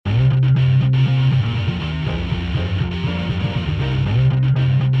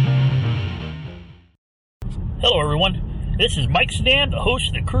This is Mike Sedan, the host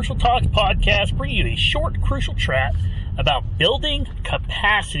of the Crucial Talks podcast, bringing you a short, crucial chat about building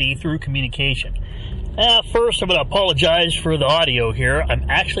capacity through communication. First, I'm going to apologize for the audio here. I'm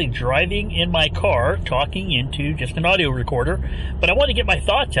actually driving in my car, talking into just an audio recorder, but I want to get my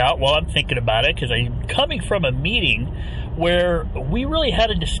thoughts out while I'm thinking about it, because I'm coming from a meeting where we really had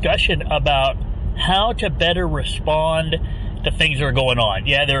a discussion about how to better respond to things that are going on.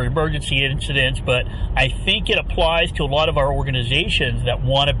 Yeah, there are emergency incidents, but I think it applies to a lot of our organizations that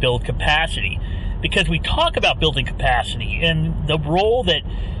want to build capacity, because we talk about building capacity and the role that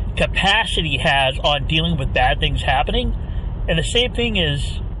capacity has on dealing with bad things happening. And the same thing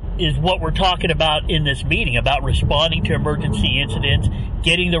is what we're talking about in this meeting, about responding to emergency incidents,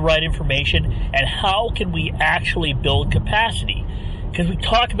 getting the right information, and how can we actually build capacity. Because we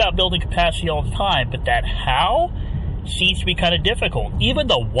talk about building capacity all the time, but that how seems to be kind of difficult. Even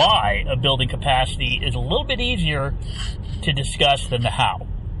the why of building capacity is a little bit easier to discuss than the how.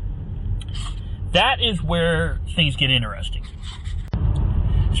 That is where things get interesting.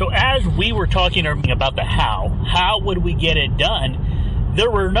 So as we were talking about the how would we get it done,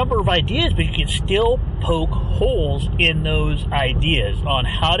 there were a number of ideas, but you can still poke holes in those ideas on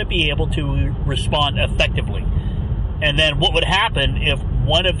how to be able to respond effectively. And then what would happen if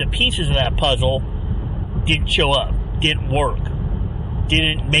one of the pieces of that puzzle didn't show up, didn't work,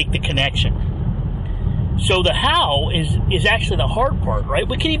 didn't make the connection. So the how is actually the hard part, right?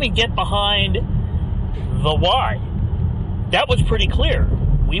 We can even get behind the why. That was pretty clear.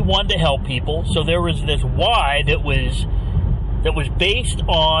 We wanted to help people, so there was this why that was based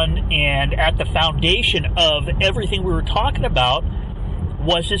on and at the foundation of everything we were talking about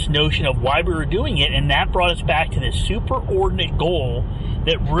was this notion of why we were doing it, and that brought us back to this superordinate goal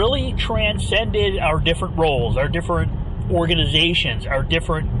that really transcended our different roles, our different organizations, our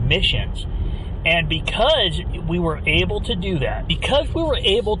different missions. And because we were able to do that, because we were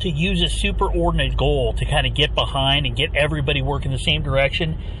able to use a superordinate goal to kind of get behind and get everybody working the same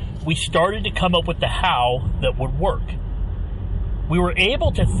direction, we started to come up with the how that would work. We were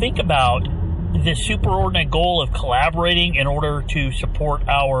able to think about this superordinate goal of collaborating in order to support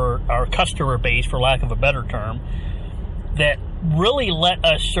our customer base, for lack of a better term, that really let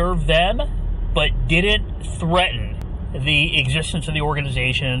us serve them, but didn't threaten the existence of the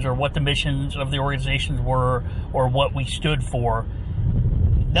organizations or what the missions of the organizations were or what we stood for.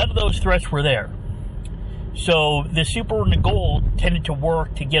 None of those threats were there. So the superordinate goal tended to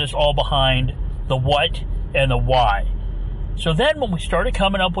work to get us all behind the what and the why. So then when we started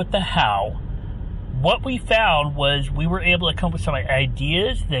coming up with the how, what we found was we were able to come up with some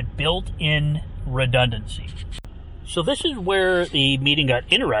ideas that built in redundancy. So this is where the meeting got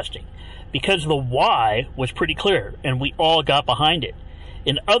interesting, because the why was pretty clear and we all got behind it.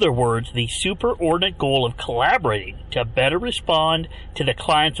 In other words, the superordinate goal of collaborating to better respond to the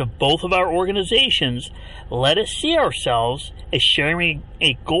clients of both of our organizations let us see ourselves as sharing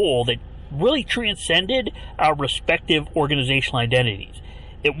a goal that really transcended our respective organizational identities.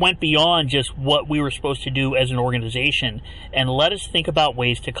 It went beyond just what we were supposed to do as an organization and let us think about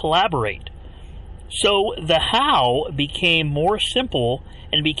ways to collaborate. So the how became more simple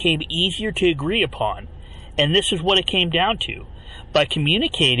and became easier to agree upon. And this is what it came down to. By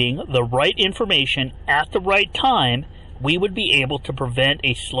communicating the right information at the right time, we would be able to prevent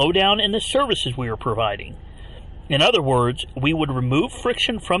a slowdown in the services we were providing. In other words, we would remove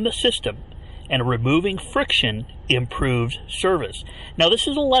friction from the system, and removing friction improves service. Now, this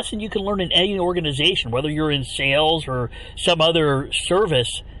is a lesson you can learn in any organization, whether you're in sales or some other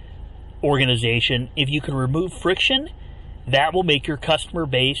service organization. If you can remove friction, that will make your customer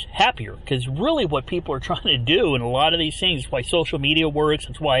base happier. Because really what people are trying to do in a lot of these things, it's why social media works,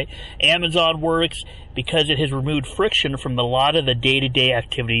 it's why Amazon works, because it has removed friction from a lot of the day-to-day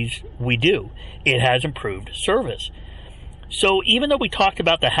activities we do. It has improved service. So even though we talked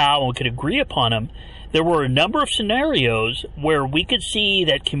about the how and we could agree upon them, there were a number of scenarios where we could see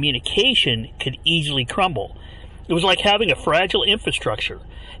that communication could easily crumble. It was like having a fragile infrastructure,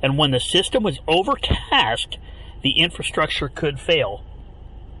 and when the system was overtasked, the infrastructure could fail.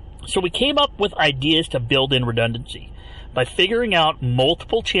 So we came up with ideas to build in redundancy. By figuring out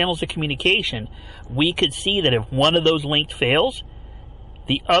multiple channels of communication, we could see that if one of those linked fails,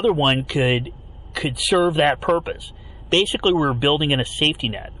 the other one could serve that purpose. Basically, we were building in a safety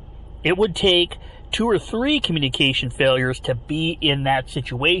net. It would take 2 or 3 communication failures to be in that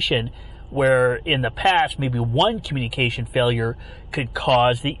situation where in the past, maybe one communication failure could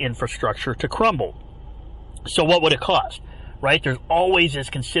cause the infrastructure to crumble. So what would it cost, right? There's always this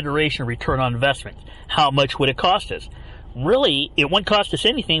consideration of return on investment. How much would it cost us? Really, it wouldn't cost us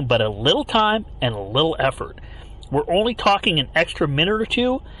anything but a little time and a little effort. We're only talking an extra minute or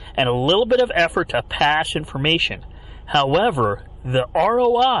two and a little bit of effort to pass information. However, the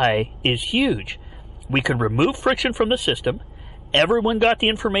ROI is huge. We could remove friction from the system, everyone got the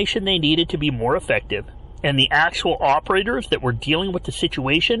information they needed to be more effective, and the actual operators that were dealing with the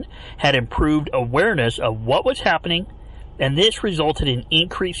situation had improved awareness of what was happening, and this resulted in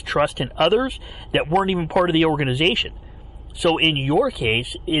increased trust in others that weren't even part of the organization. So in your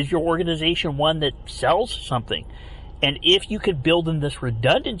case, is your organization one that sells something? And if you could build in this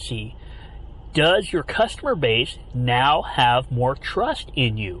redundancy, does your customer base now have more trust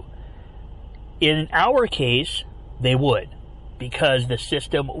in you? In our case, they would, because the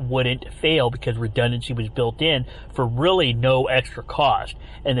system wouldn't fail because redundancy was built in for really no extra cost.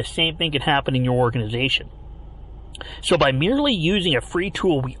 And the same thing can happen in your organization. So by merely using a free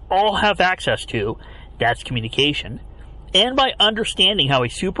tool we all have access to, that's communication, and by understanding how a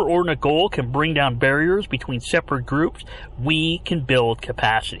superordinate goal can bring down barriers between separate groups, we can build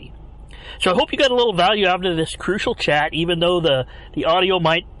capacity. So I hope you got a little value out of this crucial chat, even though the audio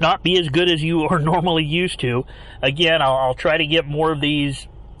might not be as good as you are normally used to. Again, I'll try to get more of these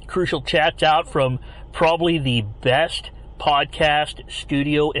crucial chats out from probably the best podcast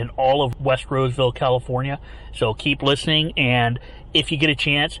studio in all of West Roseville, California. So keep listening, and if you get a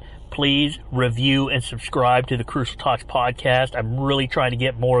chance, please review and subscribe to the Crucial Talks podcast. I'm really trying to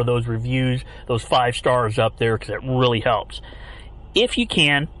get more of those reviews, those 5 stars up there, because it really helps. If you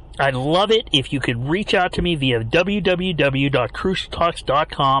can, I'd love it if you could reach out to me via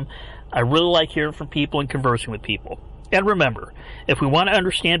www.crucialtalks.com. I really like hearing from people and conversing with people. And remember, if we want to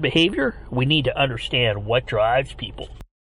understand behavior, we need to understand what drives people.